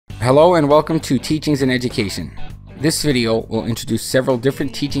Hello and welcome to Teachings in Education. This video will introduce several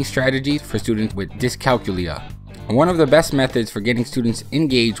different teaching strategies for students with dyscalculia. One of the best methods for getting students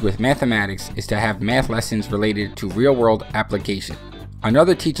engaged with mathematics is to have math lessons related to real-world application.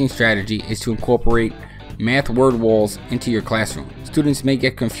 Another teaching strategy is to incorporate math word walls into your classroom. Students may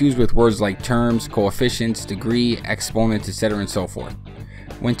get confused with words like terms, coefficients, degree, exponents, etc. and so forth.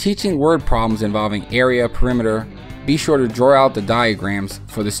 When teaching word problems involving area, perimeter, be sure to draw out the diagrams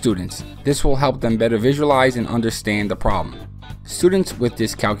for the students. This will help them better visualize and understand the problem. Students with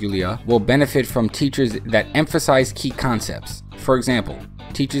dyscalculia will benefit from teachers that emphasize key concepts. For example,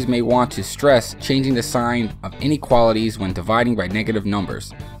 teachers may want to stress changing the sign of inequalities when dividing by negative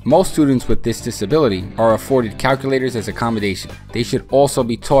numbers. Most students with this disability are afforded calculators as accommodation. They should also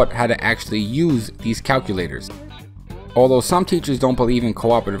be taught how to actually use these calculators. Although some teachers don't believe in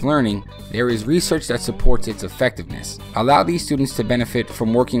cooperative learning, there is research that supports its effectiveness. Allow these students to benefit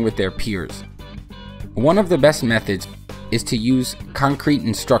from working with their peers. One of the best methods is to use concrete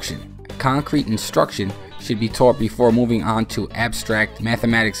instruction. Concrete instruction should be taught before moving on to abstract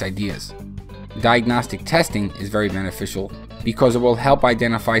mathematics ideas. Diagnostic testing is very beneficial because it will help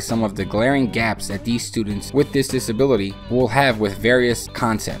identify some of the glaring gaps that these students with this disability will have with various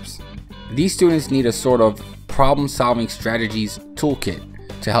concepts. These students need a sort of problem-solving strategies toolkit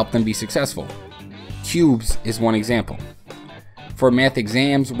to help them be successful. Cubes is one example. For math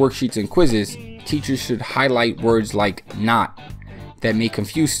exams, worksheets, and quizzes, teachers should highlight words like not that may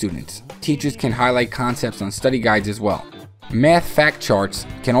confuse students. Teachers can highlight concepts on study guides as well. Math fact charts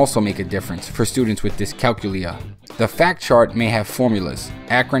can also make a difference for students with dyscalculia. The fact chart may have formulas,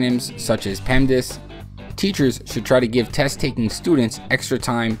 acronyms such as PEMDAS. Teachers should try to give test-taking students extra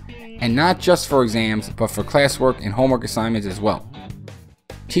time, and not just for exams, but for classwork and homework assignments as well.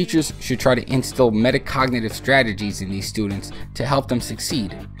 Teachers should try to instill metacognitive strategies in these students to help them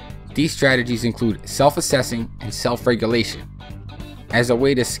succeed. These strategies include self-assessing and self-regulation. As a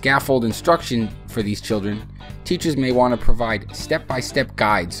way to scaffold instruction for these children, teachers may want to provide step-by-step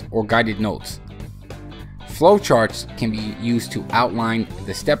guides or guided notes. Flowcharts can be used to outline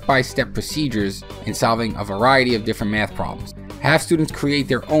the step-by-step procedures in solving a variety of different math problems. Have students create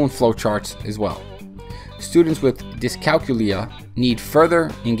their own flowcharts as well. Students with dyscalculia need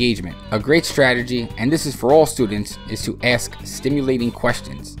further engagement. A great strategy, and this is for all students, is to ask stimulating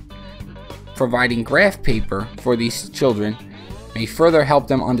questions. Providing graph paper for these children may further help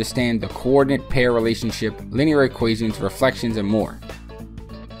them understand the coordinate pair relationship, linear equations, reflections, and more.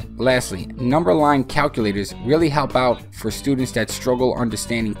 Lastly, number line calculators really help out for students that struggle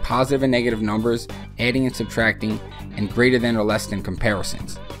understanding positive and negative numbers, adding and subtracting, and greater than or less than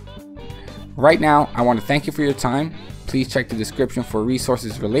comparisons. Right now, I want to thank you for your time. Please check the description for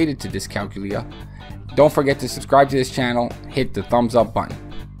resources related to dyscalculia. Don't forget to subscribe to this channel, hit the thumbs up button.